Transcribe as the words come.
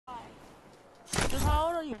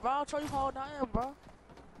me, bro. I'll show you how old I am, bro.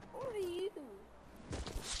 What are you?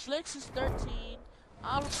 Flicks is 13.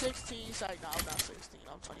 I'm 16. Sorry, no, I'm not 16.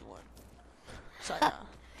 I'm 21. Sorry, nah.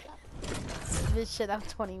 This shit, I'm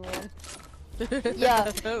 21.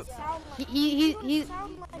 Yeah. He's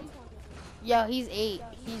yo, he's 8.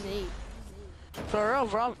 He's 8. For real,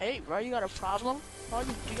 bro, I'm 8, bro. You got a problem? Oh,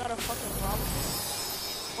 you got a fucking problem?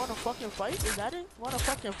 Wanna fucking fight? Is that it? Wanna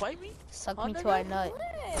fucking fight me? Suck Oh, me nigga? till I nut.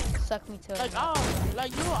 Suck me till I nut.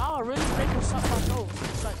 I'll really make you suck my nose.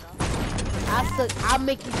 It's like, nah. I'll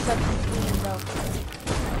make you suck me clean though.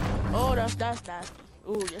 Oh, that's nasty.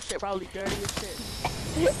 Ooh, your shit probably dirty as shit.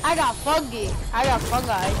 I got fungi. I got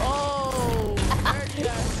fungi. Oh, dirty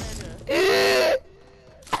ass nigga.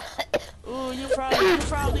 Ooh, you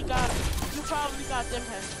probably got them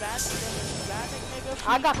Hispanic nigga.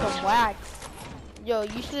 I got some wax. Yo,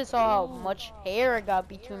 you should have saw how much hair I got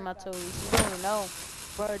between my toes. You don't even know.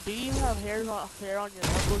 Bro, do you have hair on your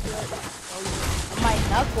knuckles yet? My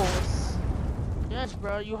knuckles. Yes,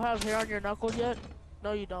 bro. You have hair on your knuckles yet?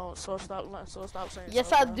 No, you don't. So stop saying. Yes,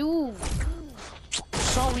 so, I bro. do.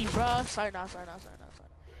 Show me, bro. Sorry. I'll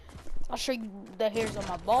show you the hairs on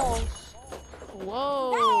my balls.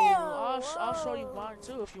 Whoa. I'll show you mine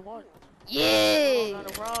too if you want. Yeah.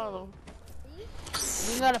 Not a problem.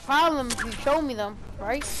 You got a problem if you show me them,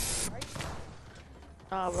 right?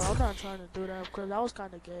 Nah, bro. I'm not trying to do that because that was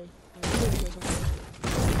kind of gay.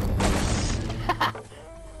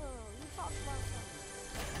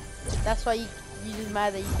 That's why you just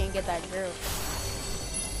mad that you can't get that girl.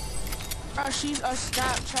 Bro, she's a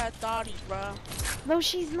Snapchat thotty, bro. No,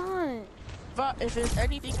 she's not. Bro, if it's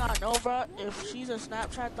anything I know, bro, if she's a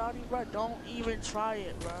Snapchat thotty, bro, don't even try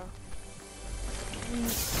it, bro.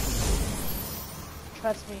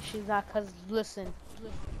 Trust me, she's not. Cause listen,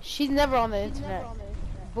 she's never on the internet.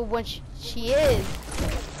 But when she is,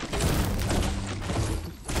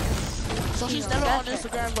 so she's never on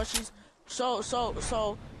Instagram, but she's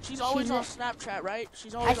she's always on Snapchat, right?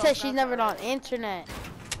 She's always. I said she's never on internet.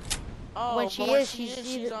 Oh, when she is,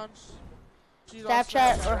 she's on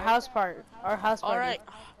Snapchat or house party. All right.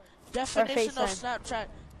 Definition of Snapchat.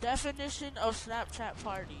 Definition of Snapchat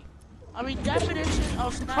party. I mean definition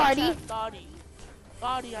of Snapchat thotty.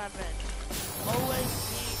 Thotty, I meant. Always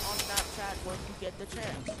be on Snapchat when you get the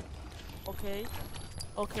chance.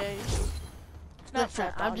 Okay.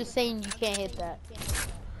 Listen, I'm just saying you can't hit that.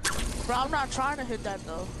 Bro, I'm not trying to hit that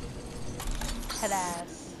though. Head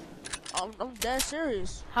ass. I'm dead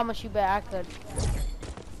serious. How much you bet I could?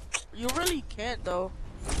 You really can't though.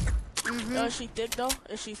 Is she thick though?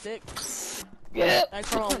 Is she thick? Yeah. Like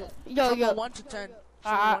from yo. 1 to 10.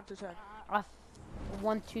 1 to 10.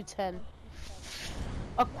 1 to 10.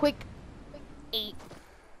 A quick 8.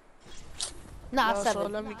 Nah, 7. So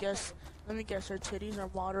let me guess. Her titties are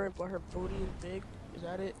moderate, but her booty is big. Is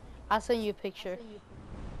that it? I'll send you a picture.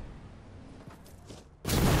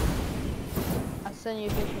 I'll send you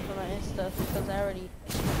a picture from my Insta because I already.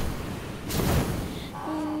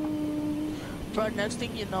 Bro, next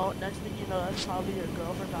thing you know, that's probably your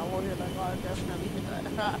girlfriend. I will hear like, oh, I definitely hit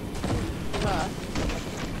that.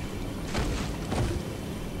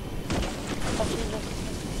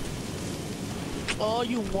 Oh,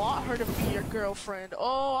 you want her to be your girlfriend?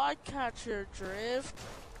 Oh, I catch your drift.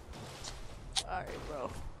 Alright,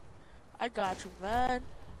 bro. I got you, man.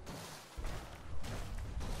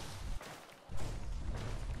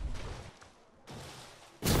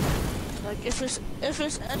 Like, if it's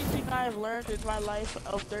anything I've learned in my life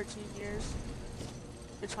of 13 years,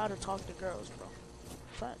 it's how to talk to girls, bro.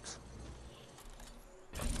 Facts.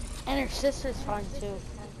 And her sister's fine too.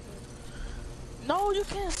 No, you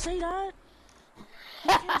can't say that.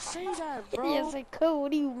 You can't say that, bro. Yes, I could.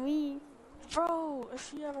 What do you mean? Bro, if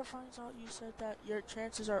she ever finds out you said that, your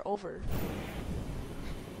chances are over.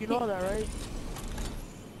 You know that, right?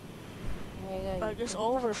 Like, it's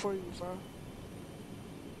over for you, bro.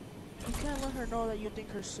 You can't let her know that you think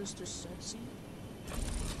her sister's sexy.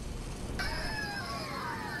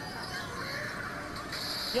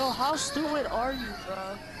 Yo, how stupid are you,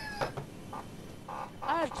 bro?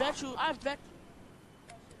 I bet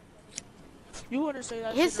you wouldn't say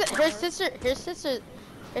that. Her sister's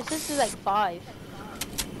like 5.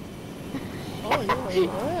 Oh, you're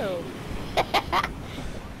like, wow.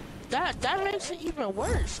 That makes it even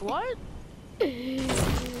worse. What?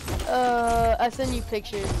 I send you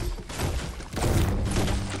pictures.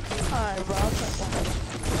 Alright, bro. I'll check that.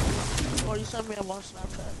 Or you send me a one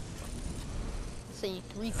Snapchat. I send you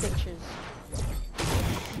 3 pictures.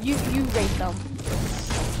 You rate them.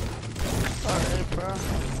 Alright, bro.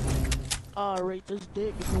 I'll rate this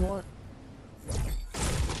dick if you want.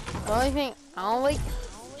 The only thing I don't like,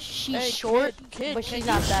 She's short, but she's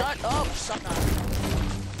not that. Shut up,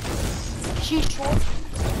 She's short,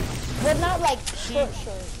 but not like short,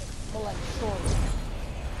 but like short.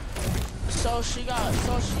 So she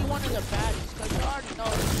one of the baddies, cause you already know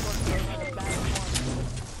this one's one of the baddest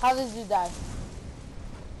ones. How did you die?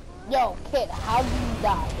 Yo, kid, how did you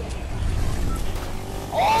die?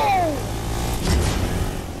 Oh!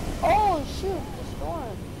 Oh, shoot, the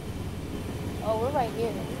storm. Oh, we're right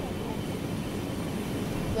here.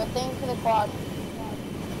 Yo, thank you for the quad.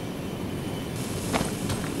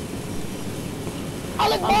 I'm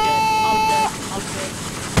dead.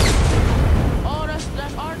 Oh, that's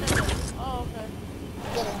our nigga. Oh, okay.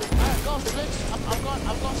 Get him. Alright, go, Flix. I'm going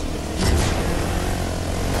to see the picture.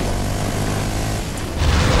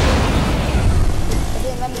 It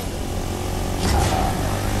didn't let me.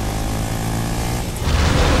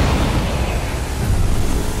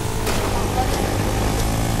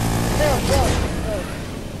 Bill.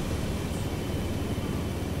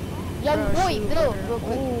 Young boy, Bill, real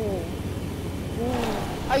quick.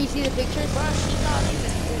 Oh, you see the pictures? Bro, she's not even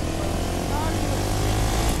good, bro. Not even good.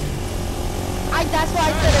 That's why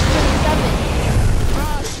I said a quick 7.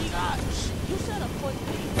 Bro, you said a quick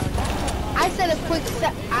 8, bro. I said a quick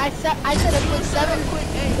 7. I said a quick 7. Quick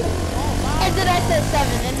 8. Oh, And then I said 7.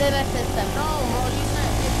 And then I said 7. no, bro, you said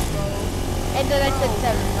 8, bro. And then I said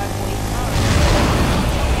 7, my boy.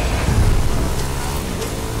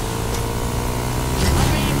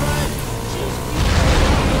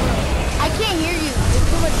 I can't hear you. There's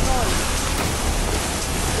too much noise.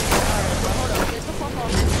 Alright, bro, hold up. Get the fuck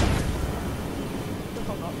off. Get the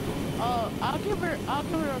fuck off. I'll give her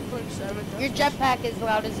a quick 7. Your jetpack is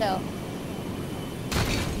loud as hell.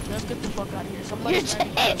 Let's get the fuck out of here. Your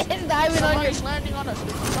jet is diving on your... Somebody's landing on us.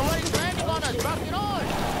 Somebody's landing on us. Bro, get on.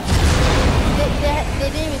 They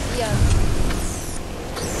didn't even see us.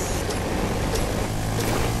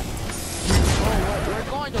 Oh, we're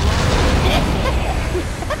going the wrong way.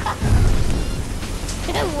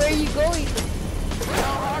 Where are you going? No,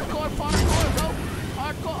 hardcore, go.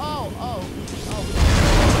 Hardcore, oh.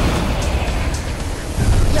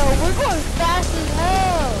 Yo, we're going fast as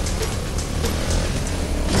hell.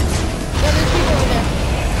 Yo, there's people over there.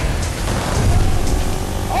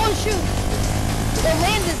 Oh, shoot. They're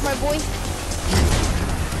landed, my boy.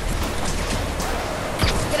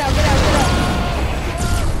 Get out.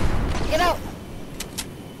 Get out.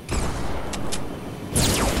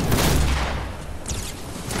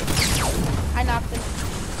 I knocked him.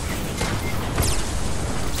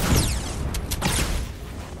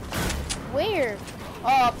 Where? Oh,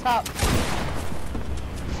 up top.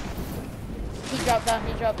 He dropped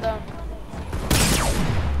down.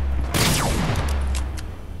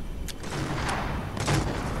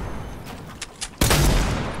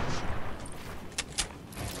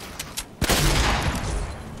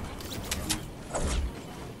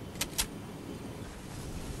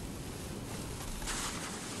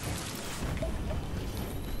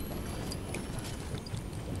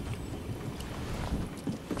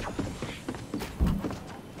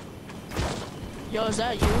 Yo, is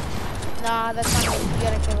that you? Nah, that's not me. You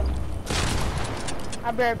gotta kill him.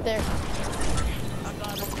 I'll be right there. I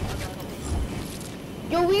got him.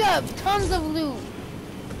 Yo, we got tons of loot.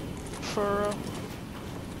 For real.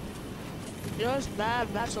 Yo, it's bad.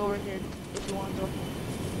 Matt's over here if you want to.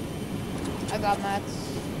 I got mats.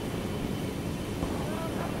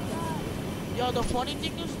 Yo, the funny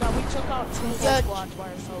thing is that we took out 2 squads by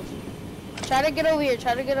ourselves. Try to get over here.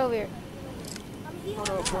 Hold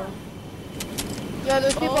up, bro. Yo,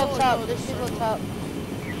 there's people up top. Oh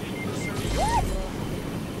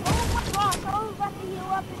my gosh, I was about to heal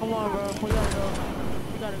up. Come on, bro. We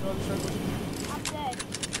gotta go to circles. I'm dead.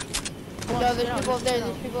 Yo, there's people up there.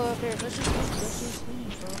 There's people up here. Let's just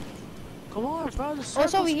leave, bro. Come on, bro. The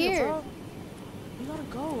What's over here? Bro. We gotta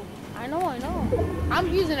go. I know. I'm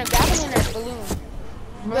using a grappling or balloon.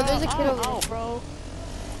 Bro, Yo, there's a kid over there. Bro.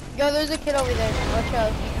 Yo, there's a kid over there. Watch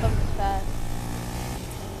out, he comes fast.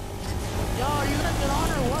 Yo, are you gonna get on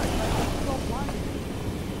or what? Like, let's go blind.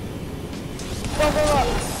 Go.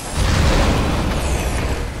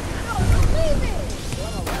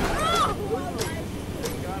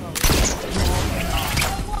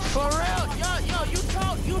 For real? Yo, you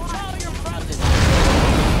tell your brother.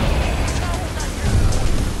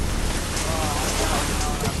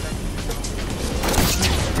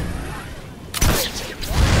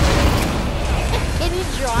 Can you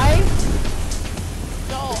drive?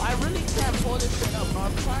 Yo, I really can't pull this shit up, bro.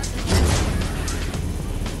 I'm trying to.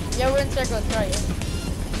 Yeah, we're in circles, right?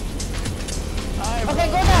 Alright, Okay,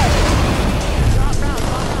 bro. go down. Drop down.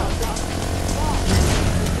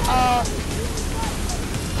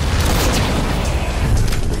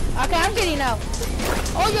 now.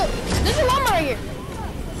 Oh, yo, there's a llama right here.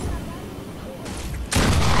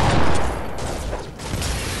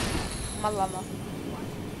 My llama.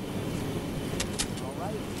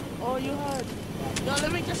 Oh, you had. Yo,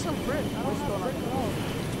 let me get some brick. I don't have brick at all.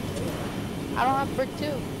 I don't have brick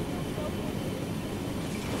too.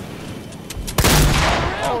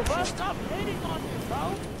 Oh, bro, stop hating on me,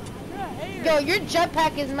 bro. You're a hater. Yo, your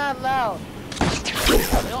jetpack is not loud.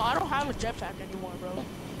 Yo, I don't have a jetpack anymore, bro.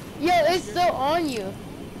 Yo, it's still on you.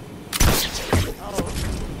 Oh.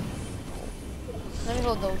 Let me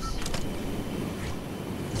hold those.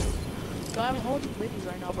 Yo, I'm holding minis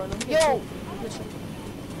right now, bro. Let me get Yo. some.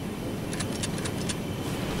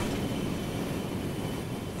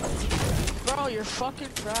 Bro, you're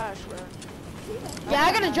fucking trash, bro. Yeah,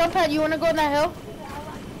 I got a jump pad. You wanna go on that hill?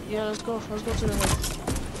 Yeah, let's go. Let's go to the hill.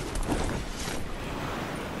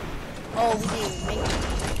 Oh, we didn't make it.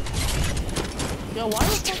 Yo, why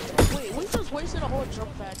the fuck? Wait, we just wasted a whole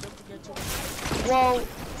jump pad just to get to the hill. Whoa.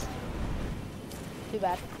 Too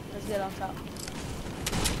bad. Let's get on top.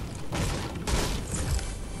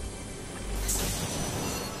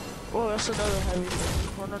 Oh, that's another heavy.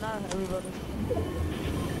 Oh, no, not a heavy, brother.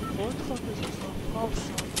 What the fuck is this one? Oh,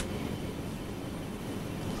 shit.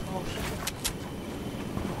 Oh, shit.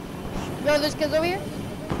 Yo, there's kids over here?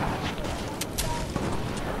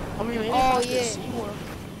 I mean, maybe Oh, I can yeah. see one.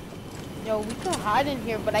 Yo, we can hide in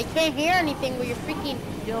here, but I can't hear anything where you're freaking...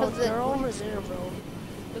 Yo, they're over there, bro.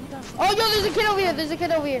 Look at that. Oh, yo, there's a kid over here. There's a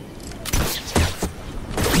kid over here.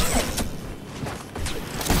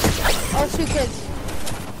 Oh, 2 kids.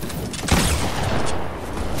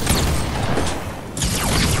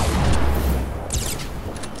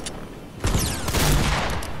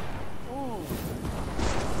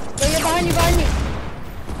 Yo, you're behind you, behind you.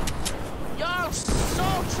 Yo,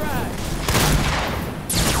 so trash.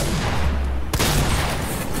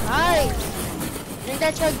 Nice. Drink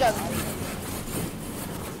that chug jug.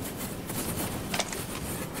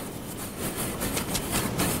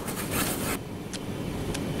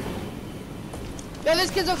 Yo,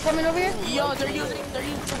 these kids are coming over here. Yo, they're using.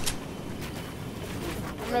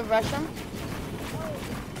 I'm gonna rush them.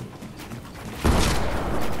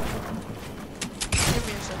 Give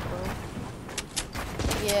me a sec, bro.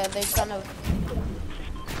 Yeah, they kind of.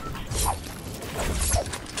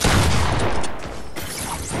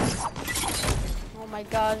 Oh my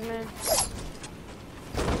gosh, man.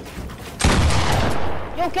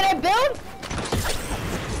 Yo, can I build?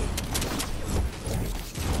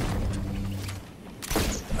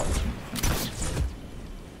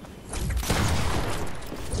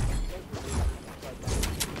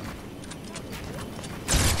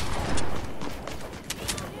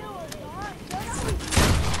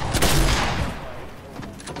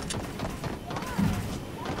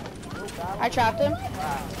 I trapped him.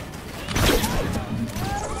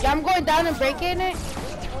 Yeah, I'm going down and breaking it.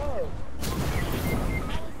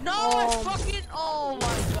 No, I fucking. Oh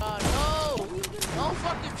my god, no. No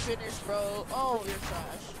fucking finish, bro. Oh, you're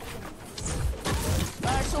trash.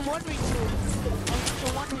 Alright, so 1v2. So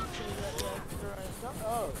 1v2.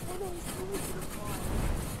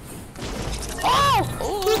 Oh!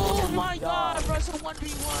 Oh my god, bro. So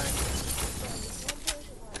 1v1.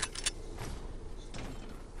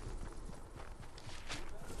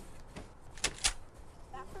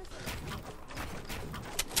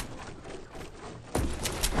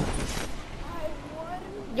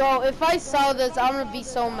 Yo, if I saw this, I'm gonna be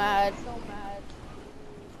so mad.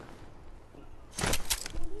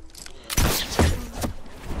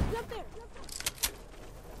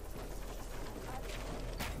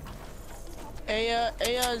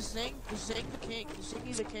 Zing the king,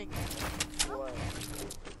 Zingy the king. What?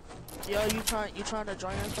 Yo, you trying to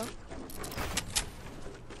join us, bro?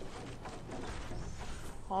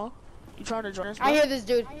 Huh? You trying to join us, bro? I hear this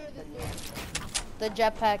dude. The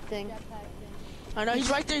jetpack thing. I know, he's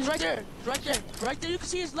right there, right there, you can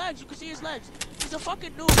see his legs, He's a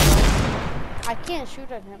fucking noob, bro. I can't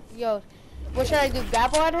shoot at him. Yo, what should I do?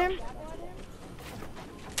 Grapple at him?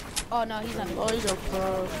 Oh no, he's not. Oh, he's a pro.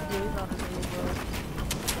 Yeah, he's not a noob, bro.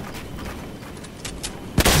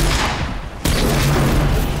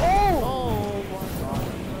 Oh my god,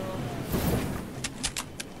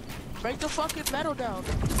 bro. Break the fucking metal down.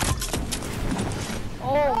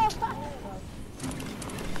 Oh.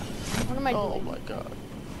 What am I doing? Oh my god.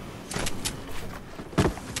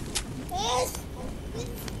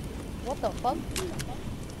 What the fuck?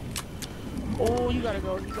 Oh, you gotta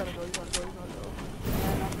go.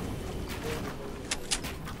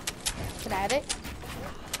 Can I add it?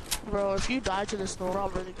 Bro, if you die to the snow,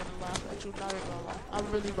 I'm really gonna laugh at you. Not even gonna lie.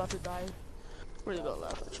 I'm really about to die. Really gonna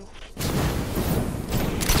laugh at you.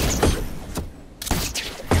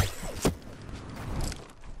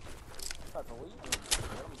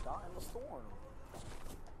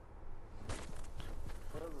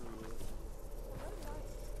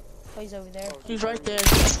 he's over there. He's right there.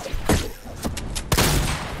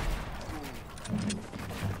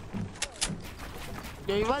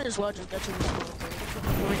 Yeah, you might as well just get to this one.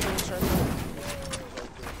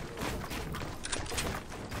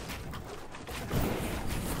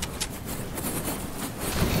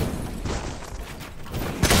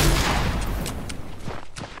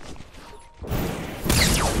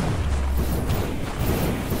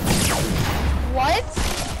 What?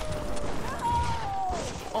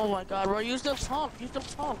 Oh my god, bro, use the pump, use the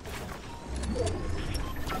pump.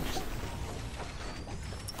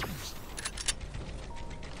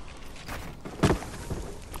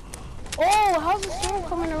 Oh, how's the storm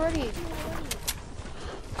coming already?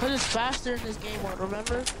 Cause it's faster in this game mode,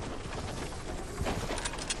 remember?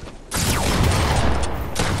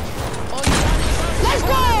 Oh, you got it, Let's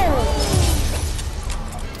go!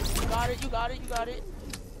 you got it, you got it, you got it.